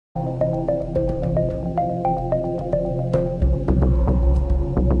So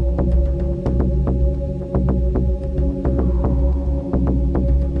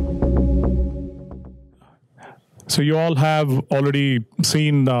you all have already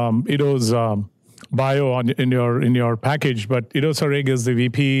seen Ido's bio in your package, but Ido Sarig is the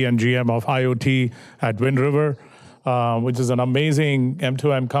VP and GM of IoT at Wind River, which is an amazing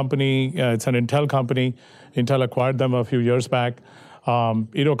M2M company. It's an Intel company. Intel acquired them a few years back.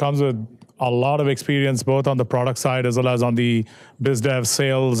 Ido comes with a lot of experience, both on the product side as well as on the biz dev,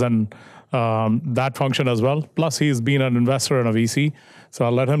 sales, and that function as well. Plus, he's been an investor and a VC. So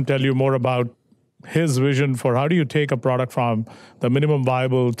I'll let him tell you more about his vision for how do you take a product from the minimum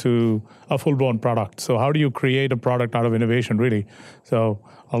viable to a full-blown product. So how do you create a product out of innovation, really? So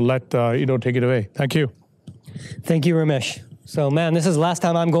I'll let Ido take it away. Thank you. Thank you, Ramesh. So, man, this is the last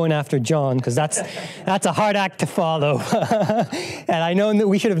time I'm going after John, because that's a hard act to follow. And I know that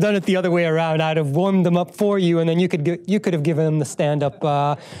we should have done it the other way around. I'd have warmed them up for you, and then you could have given them the stand-up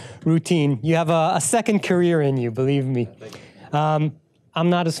routine. You have a second career in you, believe me. I'm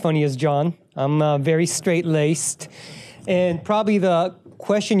not as funny as John. I'm very straight-laced. And probably the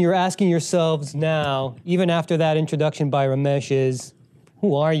question you're asking yourselves now, even after that introduction by Ramesh, is,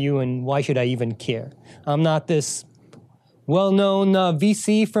 who are you and why should I even care? I'm not this well-known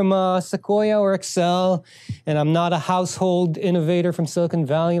VC from Sequoia or Excel, and I'm not a household innovator from Silicon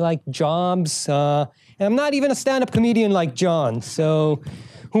Valley like Jobs, and I'm not even a stand-up comedian like John. So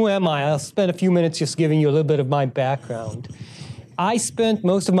who am I? I'll spend a few minutes just giving you a little bit of my background. I spent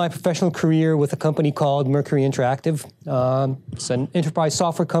most of my professional career with a company called Mercury Interactive. It's an enterprise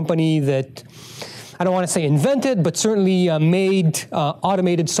software company that I don't want to say invented, but certainly made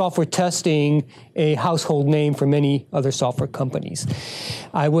automated software testing a household name for many other software companies.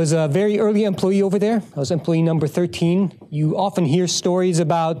 I was a very early employee over there. I was employee number 13. You often hear stories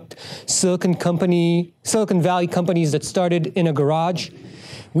about Silicon Valley companies that started in a garage.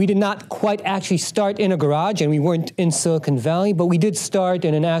 We did not quite actually start in a garage, and we weren't in Silicon Valley, but we did start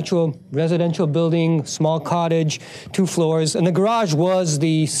in an actual residential building, small cottage, 2 floors, and the garage was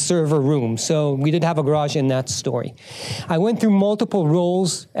the server room. So we did have a garage in that story. I went through multiple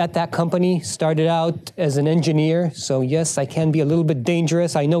roles at that company, started out as an engineer, so yes, I can be a little bit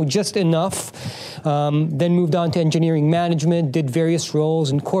dangerous. I know just enough. Then moved on to engineering management, did various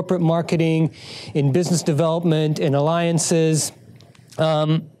roles in corporate marketing, in business development, in alliances.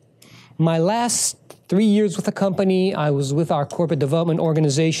 My last 3 years with the company, I was with our corporate development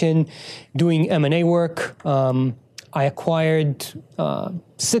organization doing M&A work. I acquired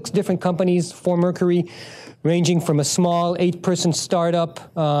 6 different companies for Mercury, ranging from a small 8-person startup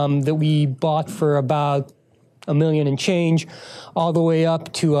that we bought for about $1 million and change, all the way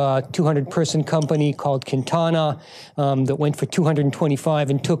up to a 200-person company called Quintana that went for 225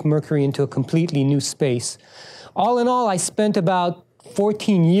 and took Mercury into a completely new space. All in all, I spent about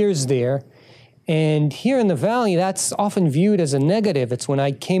 14 years there, and here in the Valley, that's often viewed as a negative. It's when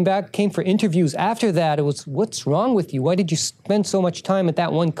I came for interviews after that, it was, what's wrong with you? Why did you spend so much time at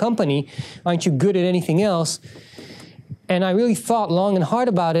that one company? Aren't you good at anything else? And I really thought long and hard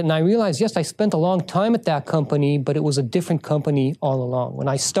about it, and I realized, yes, I spent a long time at that company, but it was a different company all along. When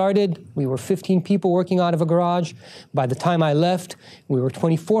I started, we were 15 people working out of a garage. By the time I left, we were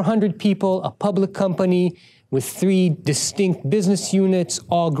 2,400 people, a public company, with 3 distinct business units,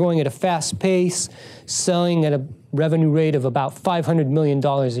 all growing at a fast pace, selling at a revenue rate of about $500 million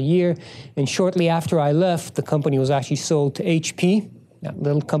a year. And shortly after I left, the company was actually sold to HP, that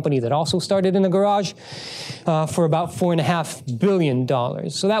little company that also started in a garage, for about $4.5 billion.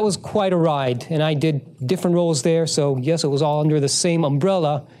 So that was quite a ride, and I did different roles there. So yes, it was all under the same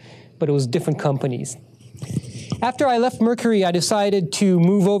umbrella, but it was different companies. After I left Mercury, I decided to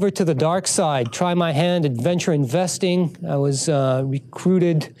move over to the dark side, try my hand at venture investing. I was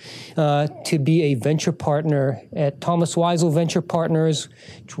recruited to be a venture partner at Thomas Weisel Venture Partners,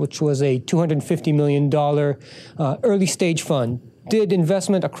 which was a $250 million early stage fund. Did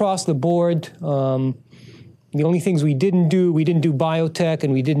investment across the board. The only things we didn't do biotech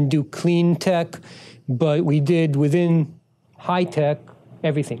and we didn't do clean tech, but we did within high tech,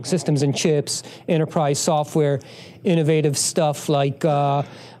 everything, systems and chips, enterprise software, innovative stuff like a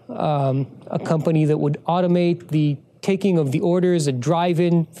company that would automate the taking of the orders at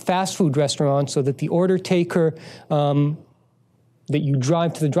drive-in fast food restaurants so that the order taker that you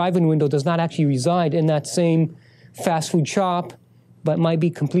drive to the drive-in window does not actually reside in that same fast food shop, but might be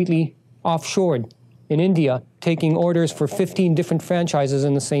completely offshored in India, taking orders for 15 different franchises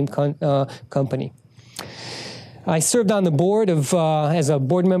in the same company. I served on the board of, as a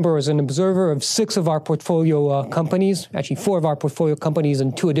board member, as an observer of 6 of our portfolio companies, actually 4 of our portfolio companies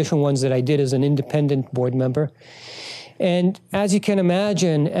and 2 additional ones that I did as an independent board member. And as you can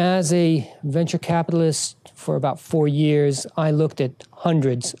imagine, as a venture capitalist for about 4 years, I looked at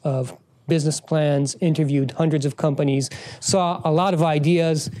hundreds of business plans, interviewed hundreds of companies, saw a lot of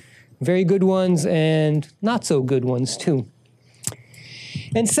ideas, very good ones and not so good ones too.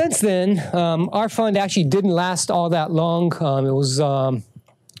 And since then, our fund actually didn't last all that long. It was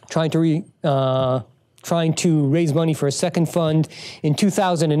trying to raise money for a second fund in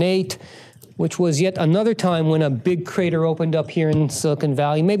 2008, which was yet another time when a big crater opened up here in Silicon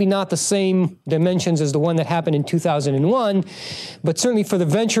Valley. Maybe not the same dimensions as the one that happened in 2001, but certainly for the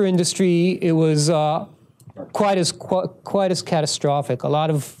venture industry, it was quite as catastrophic. A lot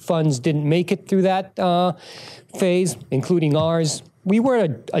of funds didn't make it through that phase, including ours. We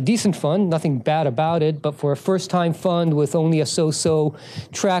were a decent fund, nothing bad about it, but for a first-time fund with only a so-so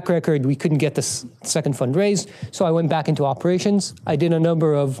track record, we couldn't get the second fund raised, so I went back into operations. I did a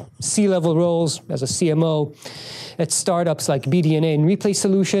number of C-level roles as a CMO at startups like BDNA and Replay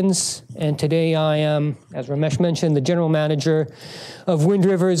Solutions, and today I am, as Ramesh mentioned, the general manager of Wind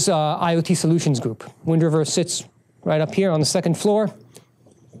River's IoT Solutions Group. Wind River sits right up here on the second floor.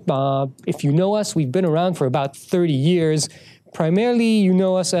 If you know us, we've been around for about 30 years. Primarily, you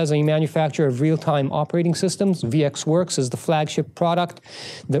know us as a manufacturer of real-time operating systems. VxWorks is the flagship product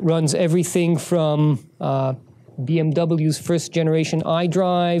that runs everything from BMW's first-generation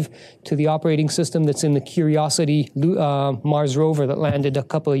iDrive to the operating system that's in the Curiosity Mars rover that landed a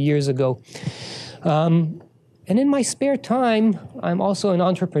couple of years ago. And in my spare time, I'm also an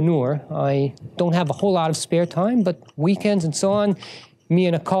entrepreneur. I don't have a whole lot of spare time, but weekends and so on, me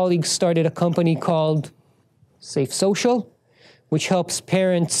and a colleague started a company called Safe Social, which helps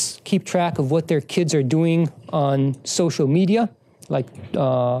parents keep track of what their kids are doing on social media, like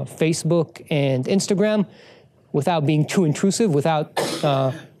Facebook and Instagram, without being too intrusive, without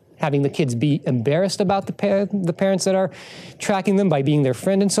having the kids be embarrassed about the parents that are tracking them by being their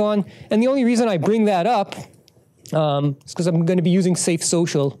friend and so on. And the only reason I bring that up is because I'm going to be using Safe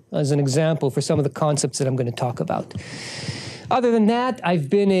Social as an example for some of the concepts that I'm going to talk about. Other than that, I've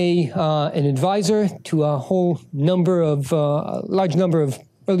been an advisor to a large number of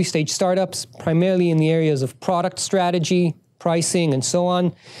early-stage startups, primarily in the areas of product strategy, pricing, and so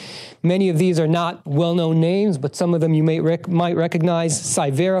on. Many of these are not well-known names, but some of them you might recognize.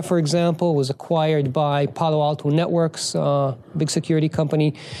 Cyvera, for example, was acquired by Palo Alto Networks, a big security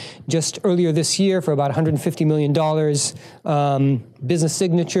company, just earlier this year for about $150 million. Business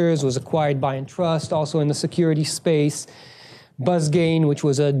Signatures was acquired by Entrust, also in the security space. Buzzgain, which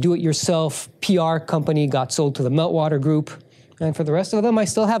was a do-it-yourself PR company, got sold to the Meltwater Group. And for the rest of them, I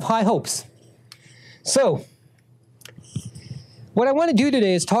still have high hopes. So, what I want to do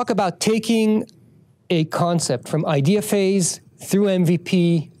today is talk about taking a concept from idea phase through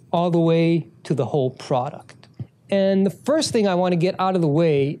MVP all the way to the whole product. And the first thing I want to get out of the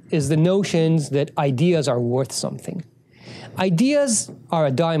way is the notions that ideas are worth something. Ideas are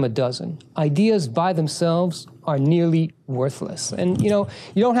a dime a dozen. Ideas by themselves are nearly worthless. And you know,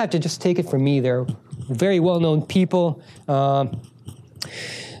 you don't have to just take it from me. They're very well-known people.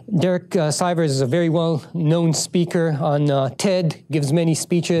 Derek Sivers is a very well-known speaker on TED, gives many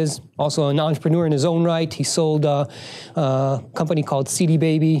speeches, also an entrepreneur in his own right. He sold a company called CD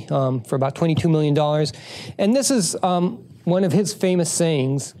Baby for about $22 million. And this is one of his famous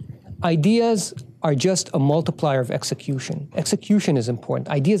sayings: ideas are just a multiplier of execution. Execution is important.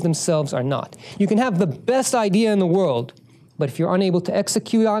 Ideas themselves are not. You can have the best idea in the world, but if you're unable to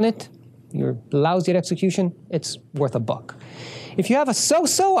execute on it, you're lousy at execution, it's worth $1. If you have a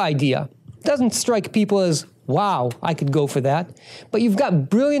so-so idea, it doesn't strike people as, wow, I could go for that, but you've got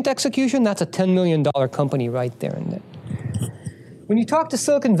brilliant execution, that's a $10 million company right there and then. When you talk to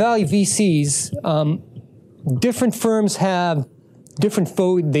Silicon Valley VCs, different firms have different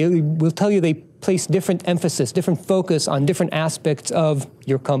they will tell you they place different emphasis, different focus on different aspects of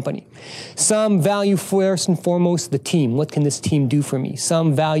your company. Some value first and foremost the team. What can this team do for me?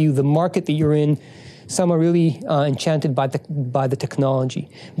 Some value the market that you're in. Some are really enchanted by the technology.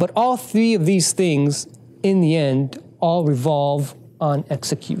 But all three of these things, in the end, all revolve on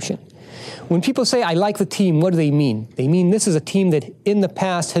execution. When people say, I like the team, what do they mean? They mean this is a team that in the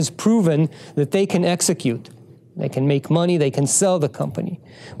past has proven that they can execute. They can make money, they can sell the company.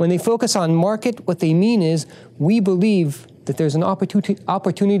 When they focus on market, what they mean is, we believe that there's an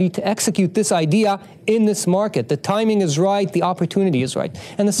opportunity to execute this idea in this market. The timing is right, the opportunity is right.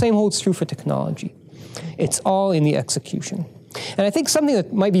 And the same holds true for technology. It's all in the execution. And I think something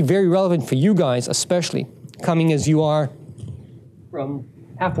that might be very relevant for you guys especially, coming as you are from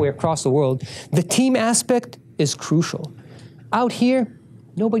halfway across the world, the team aspect is crucial. Out here,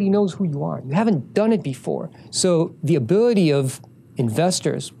 nobody knows who you are. You haven't done it before. So the ability of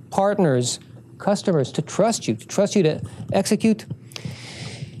investors, partners, customers to trust you to execute,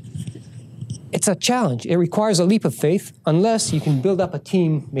 it's a challenge. It requires a leap of faith unless you can build up a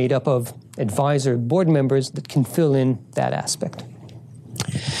team made up of advisor board members that can fill in that aspect.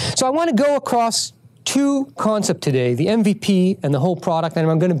 So I want to go across two concepts today, the MVP and the whole product, and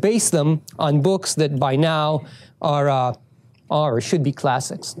I'm going to base them on books that by now are or should be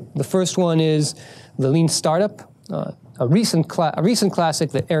classics. The first one is The Lean Startup, a recent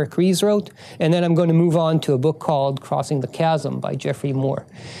classic that Eric Ries wrote, and then I'm going to move on to a book called Crossing the Chasm by Jeffrey Moore.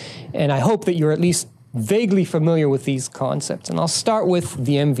 And I hope that you're at least vaguely familiar with these concepts. And I'll start with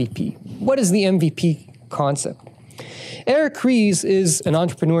the MVP. What is the MVP concept? Eric Ries is an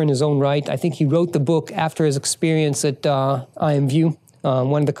entrepreneur in his own right. I think he wrote the book after his experience at IMView,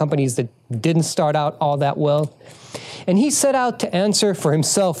 one of the companies that didn't start out all that well. And he set out to answer for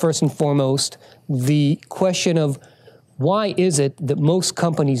himself, first and foremost, the question of why is it that most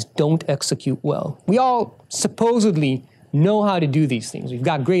companies don't execute well? We all supposedly know how to do these things. We've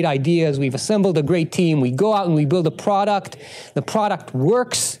got great ideas. We've assembled a great team. We go out and we build a product. The product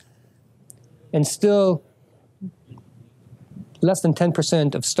works, and still less than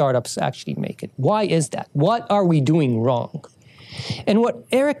 10% of startups actually make it. Why is that? What are we doing wrong? And what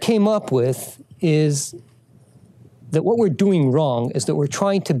Eric came up with is that what we're doing wrong is that we're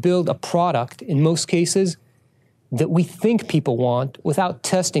trying to build a product, in most cases, that we think people want without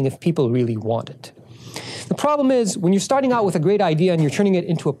testing if people really want it. The problem is, when you're starting out with a great idea and you're turning it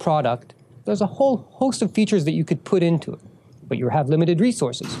into a product, there's a whole host of features that you could put into it. But you have limited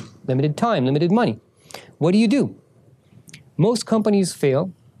resources, limited time, limited money. What do? Most companies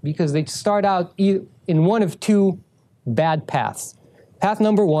fail because they start out in one of two bad paths. Path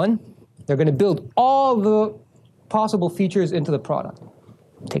number one, they're going to build all the possible features into the product.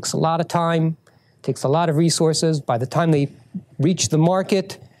 It takes a lot of time, takes a lot of resources. By the time they reach the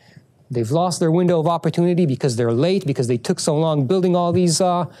market, they've lost their window of opportunity because they're late, because they took so long building all these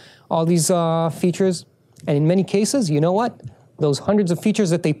features. And in many cases, you know what? Those hundreds of features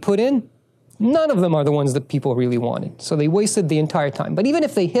that they put in, none of them are the ones that people really wanted. So they wasted the entire time. But even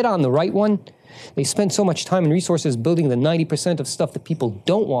if they hit on the right one, they spent so much time and resources building the 90% of stuff that people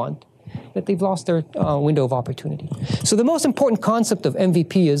don't want that they've lost their window of opportunity. So the most important concept of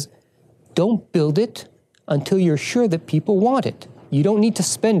MVP is don't build it until you're sure that people want it. You don't need to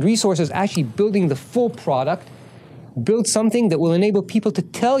spend resources actually building the full product. Build something that will enable people to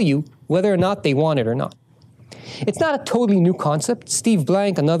tell you whether or not they want it or not. It's not a totally new concept. Steve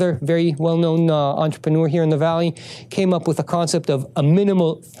Blank, another very well-known entrepreneur here in the Valley, came up with a concept of a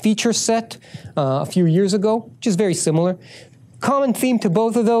minimal feature set a few years ago, which is very similar. Common theme to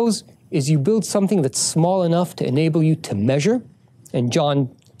both of those is you build something that's small enough to enable you to measure. And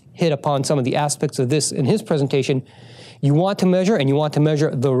John hit upon some of the aspects of this in his presentation. You want to measure, and you want to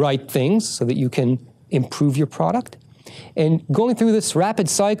measure the right things so that you can improve your product. And going through this rapid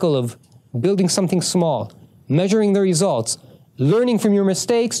cycle of building something small, measuring the results, learning from your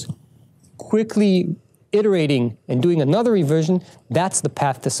mistakes, quickly iterating and doing another revision, that's the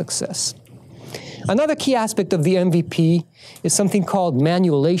path to success. Another key aspect of the MVP is something called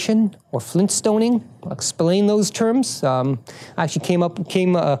manualation or flintstoning. I'll explain those terms. I actually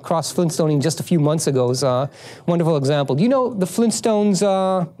came across flintstoning just a few months ago. It's a wonderful example. Do you know the Flintstones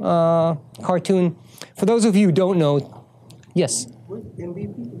cartoon? For those of you who don't know, yes? What's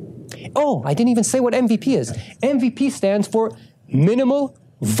MVP? Oh, I didn't even say what MVP is. MVP stands for Minimal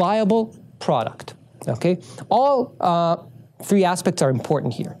Viable Product. Okay? All three aspects are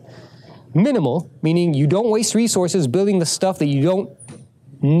important here. Minimal, meaning you don't waste resources building the stuff that you don't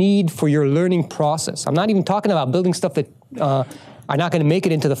need for your learning process. I'm not even talking about building stuff that are not going to make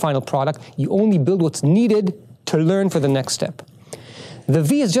it into the final product. You only build what's needed to learn for the next step. The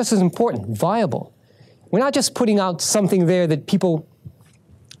V is just as important, viable. We're not just putting out something there that people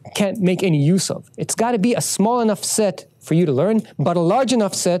can't make any use of. It's got to be a small enough set for you to learn, but a large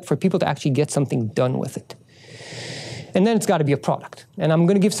enough set for people to actually get something done with it. And then it's got to be a product. And I'm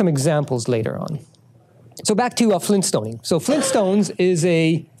going to give some examples later on. So back to Flintstoning. So Flintstones is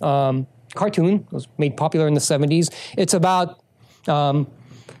a cartoon. It was made popular in the 70s. It's about,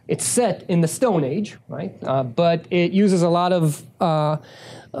 it's set in the Stone Age, right? But it uses a lot of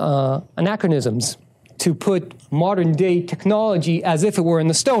anachronisms to put modern day technology as if it were in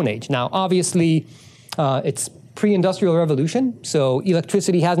the Stone Age. Now, obviously, it's pre-industrial revolution, so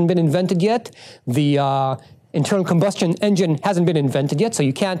electricity hasn't been invented yet. The internal combustion engine hasn't been invented yet, so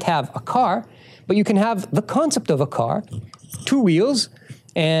you can't have a car. But you can have the concept of a car, 2 wheels,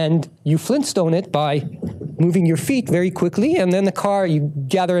 and you Flintstone it by moving your feet very quickly, and then the car, you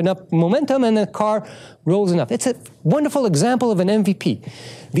gather enough momentum, and the car rolls enough. It's a wonderful example of an MVP.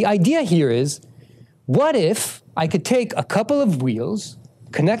 The idea here is, what if I could take a couple of wheels,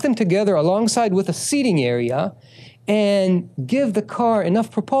 connect them together alongside with a seating area, and give the car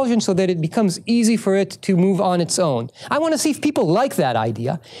enough propulsion so that it becomes easy for it to move on its own. I want to see if people like that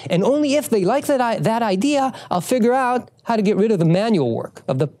idea, and only if they like that idea, I'll figure out how to get rid of the manual work,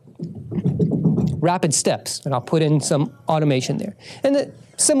 of the rapid steps, and I'll put in some automation there. And the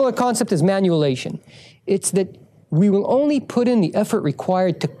similar concept is manualation. It's that we will only put in the effort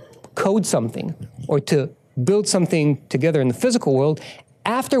required to code something or to build something together in the physical world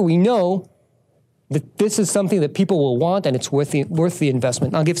after we know that this is something that people will want and it's worth the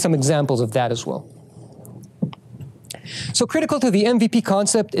investment. I'll give some examples of that as well. So critical to the MVP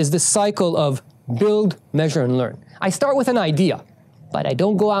concept is this cycle of build, measure, and learn. I start with an idea, but I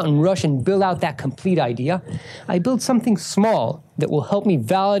don't go out and rush and build out that complete idea. I build something small that will help me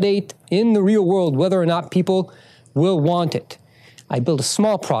validate in the real world whether or not people will want it. I build a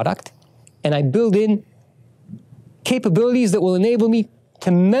small product, and I build in capabilities that will enable me to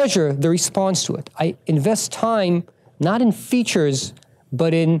measure the response to it. I invest time not in features,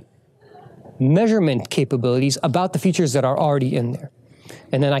 but in measurement capabilities about the features that are already in there.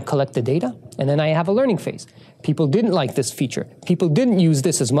 And then I collect the data, and then I have a learning phase. People didn't like this feature. People didn't use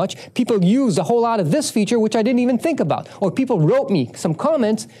this as much. People used a whole lot of this feature, which I didn't even think about. Or people wrote me some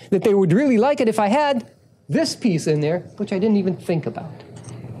comments that they would really like it if I had this piece in there, which I didn't even think about.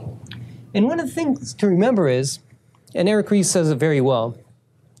 And one of the things to remember is, and Eric Ries says it very well,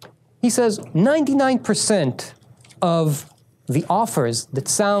 he says 99% of the offers that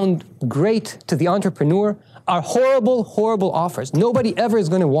sound great to the entrepreneur are horrible, horrible offers. Nobody ever is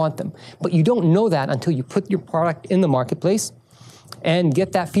going to want them. But you don't know that until you put your product in the marketplace and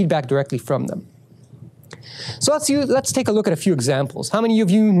get that feedback directly from them. So let's take a look at a few examples. How many of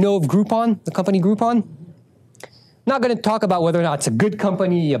you know of Groupon, the company Groupon? Not going to talk about whether or not it's a good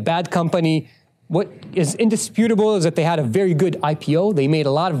company, a bad company. What is indisputable is that they had a very good IPO. They made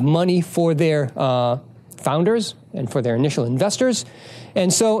a lot of money for their founders and for their initial investors.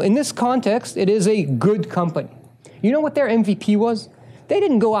 And so in this context, it is a good company. You know what their MVP was? They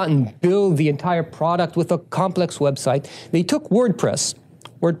didn't go out and build the entire product with a complex website. They took WordPress.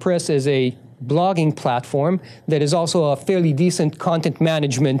 WordPress is a blogging platform that is also a fairly decent content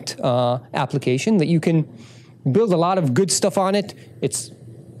management application that you can build a lot of good stuff on it. It's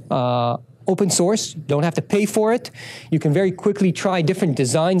open source, don't have to pay for it. You can very quickly try different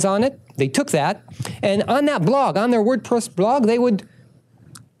designs on it. They took that, and on that blog, on their WordPress blog, they would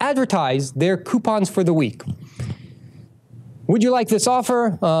advertise their coupons for the week. Would you like this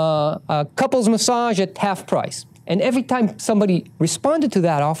offer? A couples massage at half price. And every time somebody responded to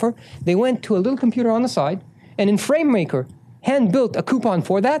that offer, they went to a little computer on the side, and in FrameMaker, hand-built a coupon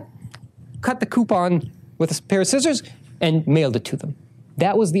for that, cut the coupon with a pair of scissors, and mailed it to them.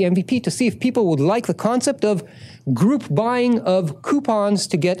 That was the MVP, to see if people would like the concept of group buying of coupons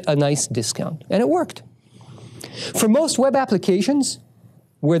to get a nice discount. And it worked. For most web applications,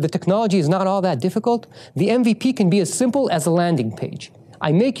 where the technology is not all that difficult, the MVP can be as simple as a landing page.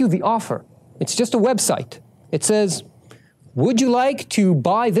 I make you the offer. It's just a website. It says, would you like to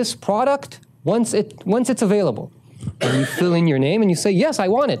buy this product once it's available? And you fill in your name and you say, yes, I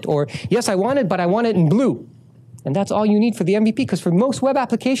want it. Or, yes, I want it, but I want it in blue. And that's all you need for the MVP, because for most web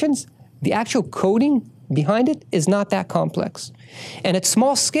applications, the actual coding behind it is not that complex. And at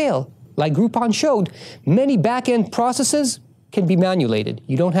small scale, like Groupon showed, many back-end processes can be manulated.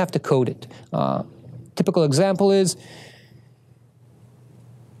 You don't have to code it. Typical example is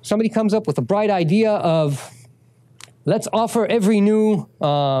somebody comes up with a bright idea of, let's offer every new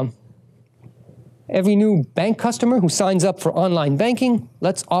bank customer who signs up for online banking,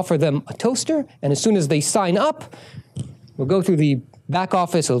 let's offer them a toaster, and as soon as they sign up, we'll go through the back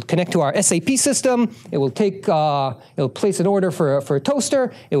office, it'll connect to our SAP system, it will it'll place an order for a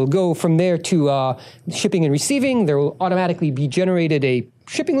toaster, it will go from there to shipping and receiving, there will automatically be generated a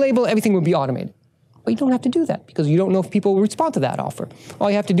shipping label, everything will be automated. But you don't have to do that, because you don't know if people will respond to that offer. All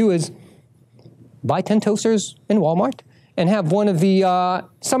you have to do is buy 10 toasters in Walmart, and have one of the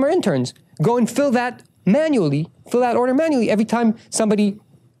summer interns go and fill that order manually every time somebody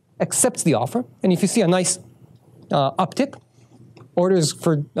accepts the offer. And if you see a nice uptick, orders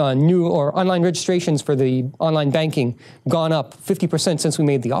for new or online registrations for the online banking gone up 50% since we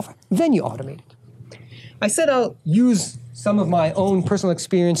made the offer, then you automate it. I said I'll use some of my own personal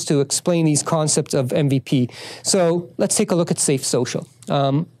experience to explain these concepts of MVP. So let's take a look at Safe Social.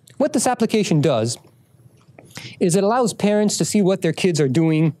 what this application does is it allows parents to see what their kids are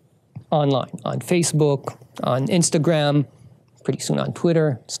doing online, on Facebook, on Instagram, pretty soon on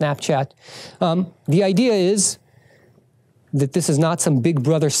Twitter, Snapchat. The idea is that this is not some big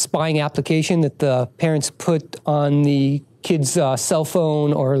brother spying application that the parents put on the kid's cell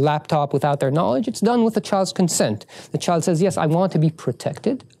phone or laptop without their knowledge. It's done with the child's consent. The child says, yes, I want to be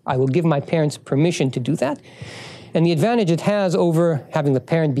protected. I will give my parents permission to do that. And the advantage it has over having the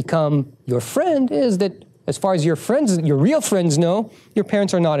parent become your friend is that as far as your friends, your real friends know, your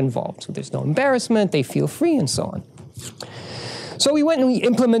parents are not involved. So there's no embarrassment, they feel free and so on. So we went and we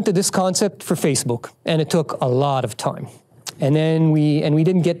implemented this concept for Facebook, and it took a lot of time. And then we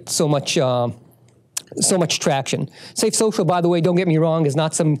didn't get so much traction. Safe Social, by the way, don't get me wrong, is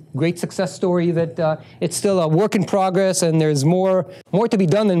not some great success story. That it's still a work in progress, and there's more to be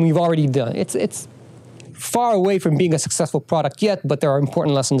done than we've already done. It's far away from being a successful product yet, but there are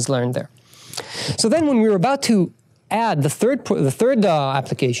important lessons learned there. So then, when we were about to add the third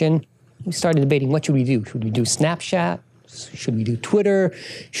application, we started debating what should we do. Should we do Snapchat? Should we do Twitter?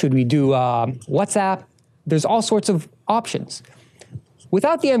 Should we do WhatsApp? There's all sorts of options.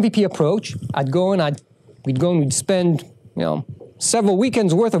 Without the MVP approach, we'd spend several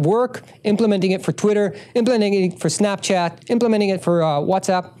weekends worth of work implementing it for Twitter, implementing it for Snapchat, implementing it for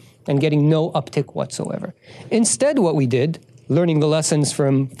WhatsApp, and getting no uptick whatsoever. Instead, what we did, learning the lessons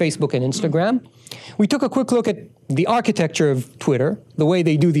from Facebook and Instagram, we took a quick look at the architecture of Twitter, the way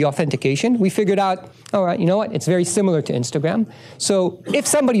they do the authentication. We figured out, all right, you know what? It's very similar to Instagram. So if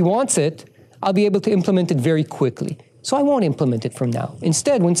somebody wants it, I'll be able to implement it very quickly. So I won't implement it from now.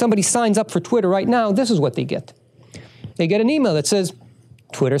 Instead, when somebody signs up for Twitter right now, this is what they get. They get an email that says,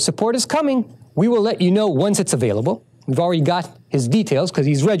 Twitter support is coming. We will let you know once it's available. We've already got his details because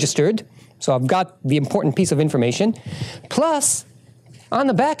he's registered. So I've got the important piece of information. Plus, on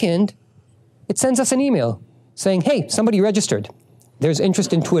the back end, it sends us an email saying, hey, somebody registered. There's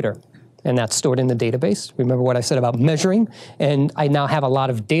interest in Twitter. And that's stored in the database. Remember what I said about measuring? And I now have a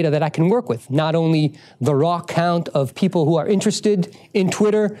lot of data that I can work with. Not only the raw count of people who are interested in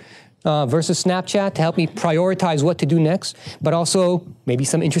Twitter versus Snapchat to help me prioritize what to do next, but also maybe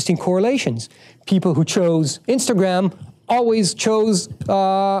some interesting correlations. People who chose Instagram always chose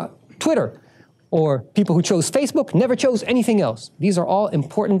Twitter. Or people who chose Facebook never chose anything else. These are all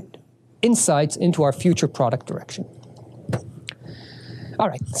important insights into our future product direction. All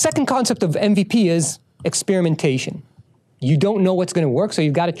right, second concept of MVP is experimentation. You don't know what's going to work, so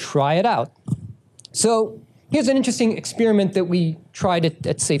you've got to try it out. So here's an interesting experiment that we tried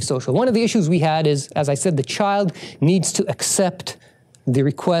at Safe Social. One of the issues we had is, as I said, the child needs to accept the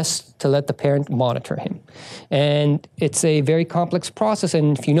request to let the parent monitor him. And it's a very complex process,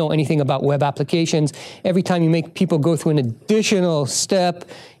 and if you know anything about web applications, every time you make people go through an additional step,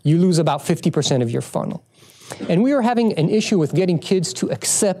 you lose about 50% of your funnel. And we were having an issue with getting kids to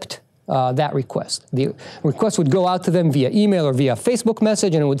accept that request. The request would go out to them via email or via Facebook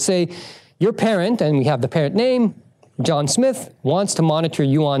message, and it would say, your parent, and we have the parent name, John Smith, wants to monitor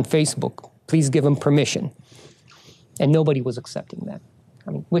you on Facebook. Please give him permission. And nobody was accepting that.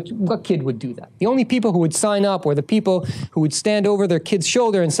 I mean, what kid would do that? The only people who would sign up were the people who would stand over their kid's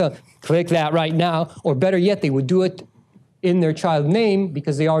shoulder and say, click that right now, or better yet, they would do it in their child name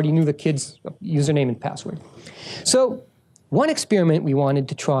because they already knew the kid's username and password. So one experiment we wanted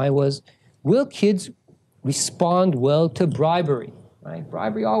to try was, will kids respond well to bribery? Right?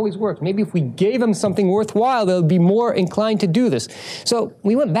 Bribery always works. Maybe if we gave them something worthwhile, they'll be more inclined to do this. So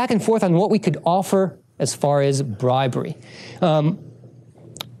we went back and forth on what we could offer as far as bribery.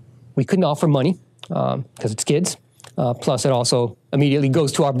 We couldn't offer money because it's kids. Plus, it also immediately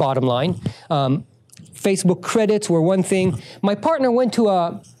goes to our bottom line. Facebook credits were one thing. My partner went to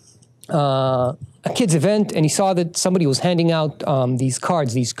a kid's event, and he saw that somebody was handing out these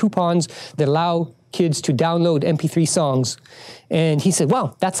cards, these coupons that allow kids to download MP3 songs. And he said,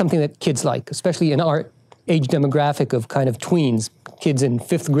 wow, that's something that kids like, especially in our age demographic of kind of tweens, kids in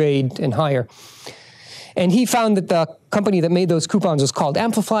 5th grade and higher. And he found that the company that made those coupons was called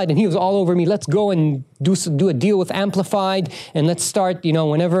Amplified, and he was all over me. Let's go and do a deal with Amplified, and let's start,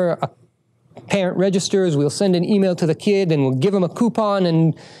 whenever a parent registers, we'll send an email to the kid, and we'll give him a coupon.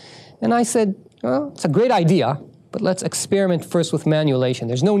 And I said, well, it's a great idea, but let's experiment first with manualation.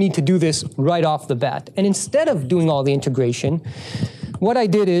 There's no need to do this right off the bat. And instead of doing all the integration, what I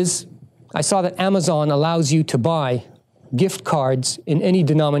did is I saw that Amazon allows you to buy gift cards in any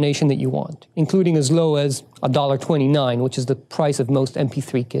denomination that you want, including as low as $1.29, which is the price of most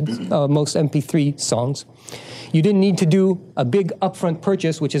MP3 songs. You didn't need to do a big upfront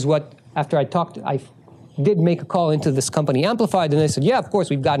purchase, which is what, after I did make a call into this company Amplified, and they said, yeah, of course,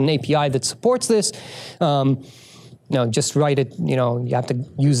 we've got an API that supports this. Just write it, you have to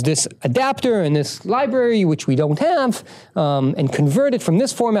use this adapter and this library, which we don't have, and convert it from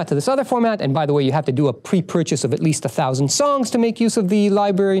this format to this other format. And by the way, you have to do a pre-purchase of at least 1,000 songs to make use of the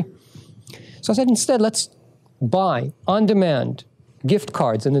library. So I said, instead, let's buy on-demand gift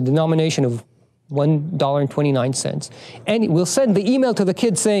cards in the denomination of $1.29. And we'll send the email to the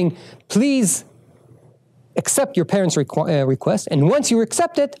kids saying, please accept your parents' request. And once you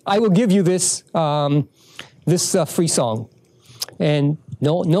accept it, I will give you this free song. And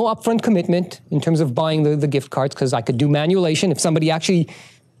no upfront commitment in terms of buying the gift cards, because I could do manualation. If somebody actually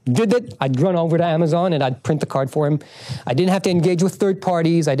did it, I'd run over to Amazon and I'd print the card for him. I didn't have to engage with third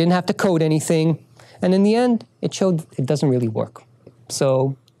parties. I didn't have to code anything. And in the end, it showed it doesn't really work.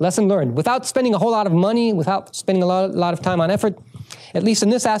 So lesson learned. Without spending a whole lot of money, without spending a lot of time on effort, at least in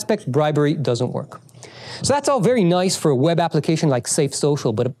this aspect, bribery doesn't work. So that's all very nice for a web application like Safe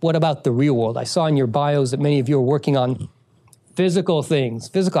Social, but what about the real world? I saw in your bios that many of you are working on physical things.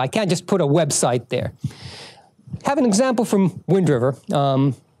 Physical, I can't just put a website there. Have an example from Wind River,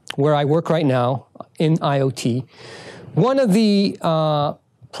 where I work right now in IoT. One of the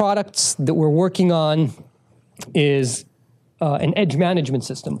products that we're working on is an edge management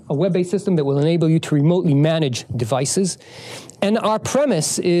system, a web-based system that will enable you to remotely manage devices. And our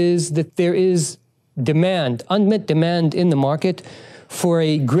premise is that there is demand, unmet demand in the market for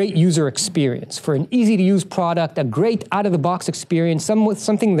a great user experience, for an easy-to-use product, a great out-of-the-box experience,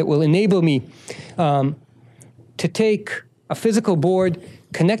 something that will enable me to take a physical board,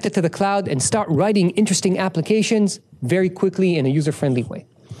 connect it to the cloud, and start writing interesting applications very quickly in a user-friendly way.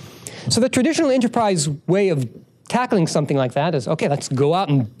 So the traditional enterprise way of tackling something like that is, okay, let's go out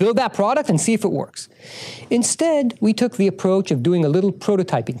and build that product and see if it works. Instead, we took the approach of doing a little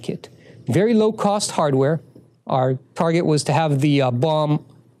prototyping kit. Very low-cost hardware. Our target was to have the BOM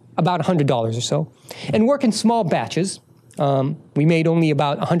about $100 or so, and work in small batches. We made only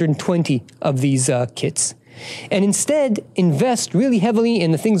about 120 of these kits, and instead invest really heavily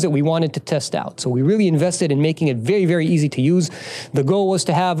in the things that we wanted to test out. So we really invested in making it very, very easy to use. The goal was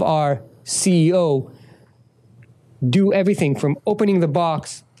to have our CEO do everything from opening the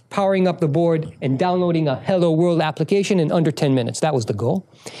box, powering up the board, and downloading a Hello World application in under 10 minutes. That was the goal.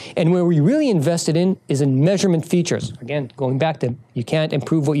 And where we really invested in is in measurement features. Again, going back to you can't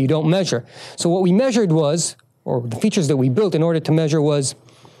improve what you don't measure. So what we measured was, or the features that we built in order to measure was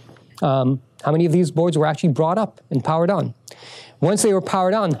how many of these boards were actually brought up and powered on. Once they were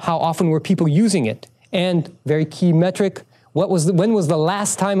powered on, how often were people using it? And very key metric, when was the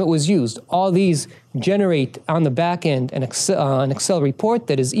last time it was used? All these generate on the back end an Excel report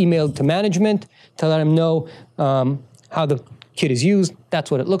that is emailed to management to let them know how the kit is used.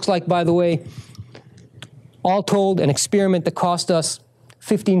 That's what it looks like, by the way. All told, an experiment that cost us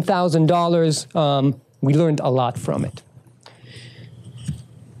 $15,000. We learned a lot from it.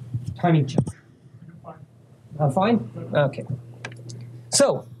 Timing check. Fine? Okay.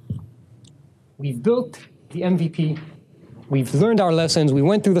 So, we've built the MVP. We've learned our lessons. We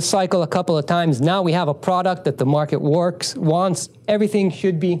went through the cycle a couple of times. Now we have a product that the market wants. Everything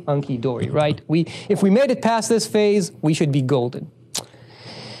should be hunky-dory, right? If we made it past this phase, we should be golden.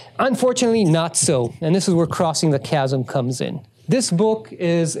 Unfortunately, not so. And this is where Crossing the Chasm comes in. This book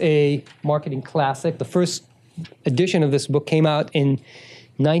is a marketing classic. The first edition of this book came out in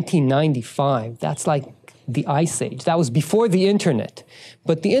 1995. That's like the Ice Age. That was before the internet.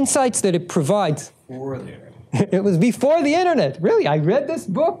 But the insights that it provides... It was before the internet. Really, I read this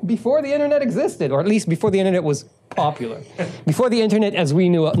book before the internet existed, or at least before the internet was popular. Before the internet as we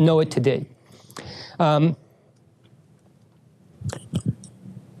know it today. What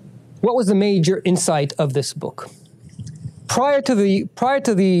was the major insight of this book? Prior to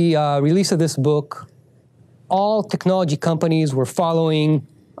the release of this book, all technology companies were following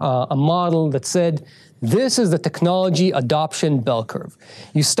a model that said, this is the technology adoption bell curve.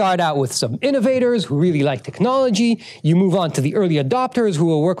 You start out with some innovators who really like technology. You move on to the early adopters who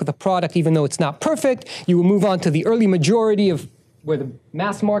will work with the product even though it's not perfect. You will move on to the early majority of where the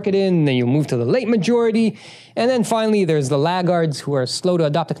mass market is, and then you move to the late majority. And then finally, there's the laggards who are slow to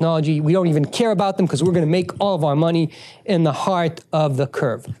adopt technology. We don't even care about them because we're going to make all of our money in the heart of the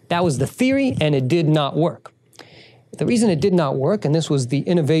curve. That was the theory, and it did not work. The reason it did not work, and this was the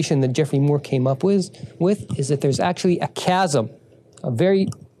innovation that Geoffrey Moore came up with, is that there's actually a chasm, a very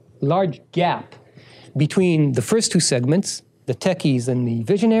large gap between the first two segments, the techies and the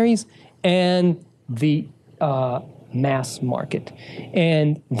visionaries, and the mass market.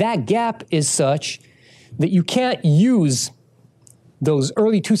 And that gap is such that you can't use those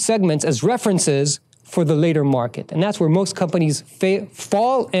early two segments as references for the later market. And that's where most companies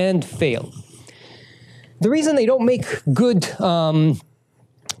fall and fail. The reason they don't make good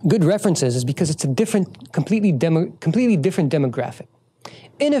references is because it's a completely different demographic.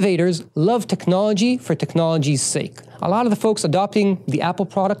 Innovators love technology for technology's sake. A lot of the folks adopting the Apple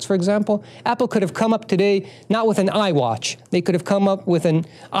products, for example, Apple could have come up today not with an iWatch. They could have come up with an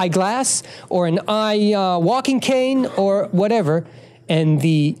iGlass or an walking cane or whatever, and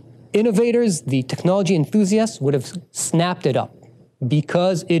the innovators, the technology enthusiasts, would have snapped it up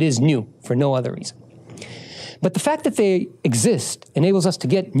because it is new, for no other reason. But the fact that they exist enables us to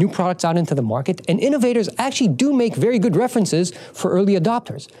get new products out into the market, and innovators actually do make very good references for early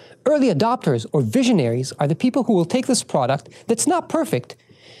adopters. Early adopters or visionaries are the people who will take this product that's not perfect,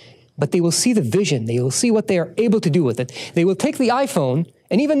 but they will see the vision, they will see what they are able to do with it. They will take the iPhone,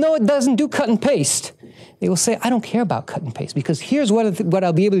 and even though it doesn't do cut and paste, they will say, I don't care about cut and paste, because here's what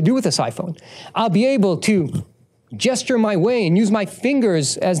I'll be able to do with this iPhone. I'll be able to gesture my way and use my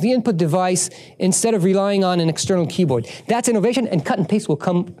fingers as the input device instead of relying on an external keyboard. That's innovation, and cut and paste will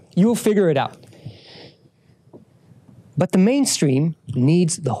come. You'll figure it out. But the mainstream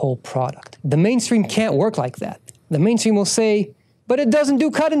needs the whole product. The mainstream can't work like that. The mainstream will say, but it doesn't do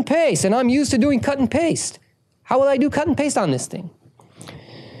cut and paste, and I'm used to doing cut and paste. How will I do cut and paste on this thing?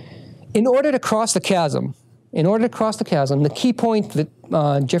 In order to cross the chasm, the key point that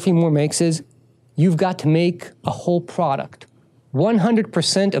Geoffrey Moore makes is you've got to make a whole product,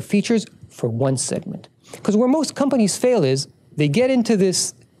 100% of features for one segment. Because where most companies fail is they get into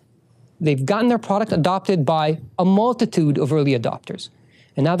this, they've gotten their product adopted by a multitude of early adopters.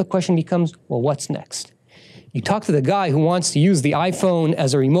 And now the question becomes, well, what's next? You talk to the guy who wants to use the iPhone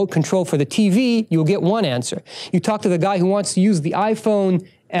as a remote control for the TV, you'll get one answer. You talk to the guy who wants to use the iPhone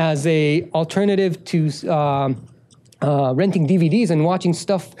as an alternative to renting DVDs and watching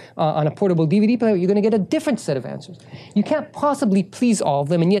stuff on a portable DVD player, you're going to get a different set of answers. You can't possibly please all of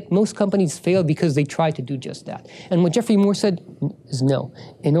them, and yet most companies fail because they try to do just that. And what Geoffrey Moore said is no.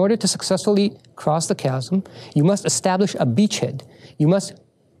 In order to successfully cross the chasm, you must establish a beachhead. You must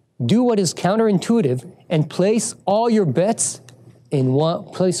do what is counterintuitive and place all your bets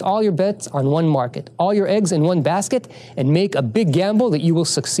on one market, all your eggs in one basket, and make a big gamble that you will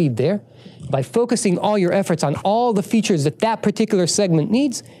succeed there. By focusing all your efforts on all the features that that particular segment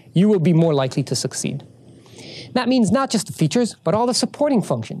needs, you will be more likely to succeed. That means not just the features, but all the supporting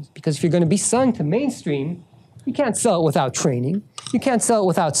functions. Because if you're going to be selling to mainstream, you can't sell it without training. You can't sell it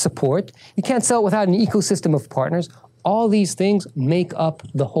without support. You can't sell it without an ecosystem of partners. All these things make up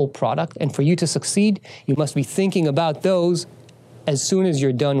the whole product. And for you to succeed, you must be thinking about those as soon as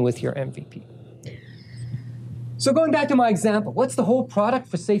you're done with your MVP. So going back to my example, what's the whole product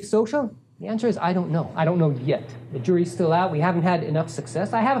for Safe Social? The answer is I don't know. I don't know yet. The jury's still out. We haven't had enough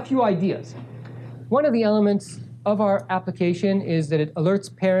success. I have a few ideas. One of the elements of our application is that it alerts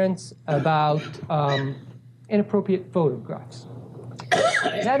parents about inappropriate photographs.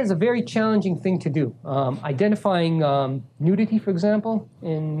 That is a very challenging thing to do. Identifying nudity, for example,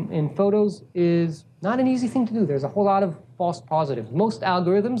 in photos is not an easy thing to do. There's a whole lot of false positives. Most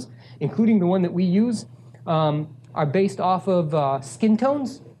algorithms, including the one that we use, are based off of skin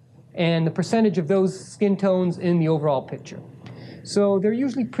tones and the percentage of those skin tones in the overall picture. So they're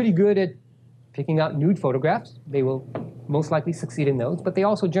usually pretty good at picking out nude photographs. They will most likely succeed in those, but they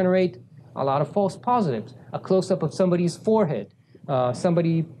also generate a lot of false positives. A close-up of somebody's forehead.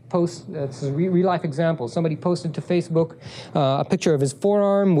 Somebody posts, this is a real-life example, somebody posted to Facebook a picture of his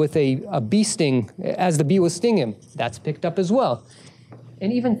forearm with a bee sting as the bee was stinging him. That's picked up as well.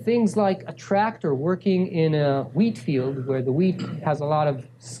 And even things like a tractor working in a wheat field where the wheat has a lot of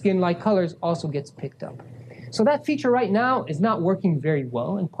skin-like colors also gets picked up. So that feature right now is not working very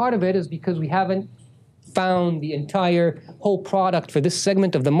well, and part of it is because we haven't found the entire whole product for this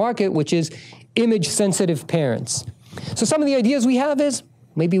segment of the market, which is image-sensitive parents. So some of the ideas we have is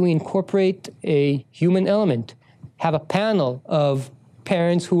maybe we incorporate a human element, have a panel of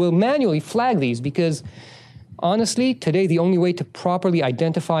parents who will manually flag these, because honestly, today the only way to properly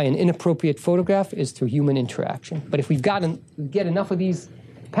identify an inappropriate photograph is through human interaction. But if we get enough of these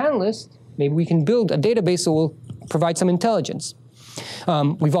panelists, maybe we can build a database that will provide some intelligence.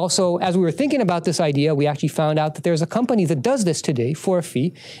 We've also, as we were thinking about this idea, we actually found out that there's a company that does this today for a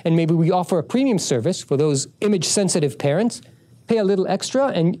fee, and maybe we offer a premium service for those image-sensitive parents, pay a little extra,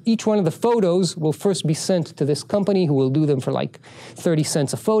 and each one of the photos will first be sent to this company who will do them for like 30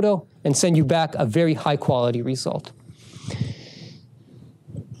 cents a photo and send you back a very high-quality result.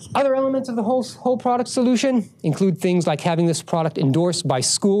 Other elements of the whole product solution include things like having this product endorsed by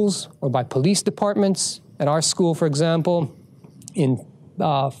schools or by police departments. At our school, for example, in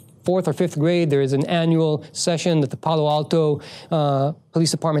 4th or 5th grade, there is an annual session that the Palo Alto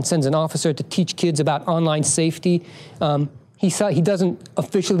Police Department sends an officer to teach kids about online safety. He doesn't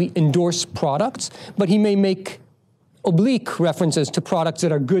officially endorse products, but he may make oblique references to products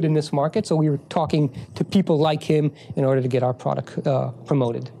that are good in this market. So we were talking to people like him in order to get our product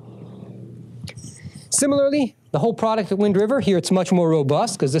promoted. Similarly, the whole product at Wind River, here it's much more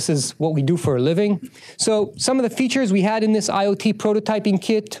robust because this is what we do for a living. So some of the features we had in this IoT prototyping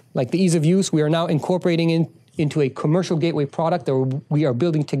kit, like the ease of use, we are now incorporating into a commercial gateway product that we are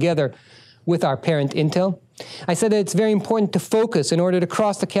building together with our parent Intel. I said that it's very important to focus in order to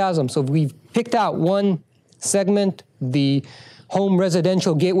cross the chasm. So we've picked out one segment, the home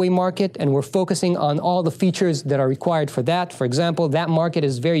residential gateway market, and we're focusing on all the features that are required for that. For example, that market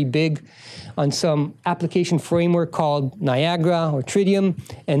is very big on some application framework called Niagara or Tritium,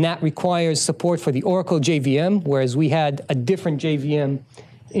 and that requires support for the Oracle JVM, whereas we had a different JVM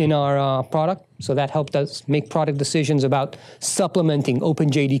in our product. So that helped us make product decisions about supplementing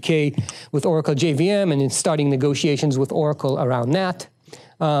OpenJDK with Oracle JVM and then starting negotiations with Oracle around that.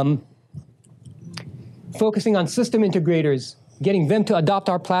 Focusing on system integrators, getting them to adopt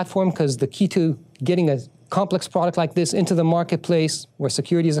our platform, because the key to getting a complex product like this into the marketplace where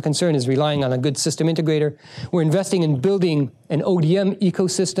security is a concern is relying on a good system integrator. We're investing in building an ODM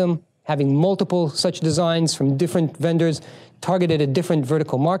ecosystem, having multiple such designs from different vendors targeted at different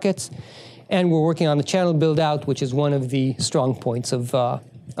vertical markets. And we're working on the channel build-out, which is one of the strong points of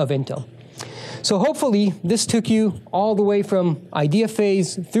Intel. So hopefully this took you all the way from idea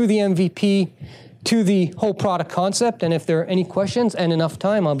phase through the MVP to the whole product concept. And if there are any questions and enough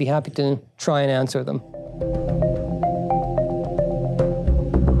time, I'll be happy to try and answer them.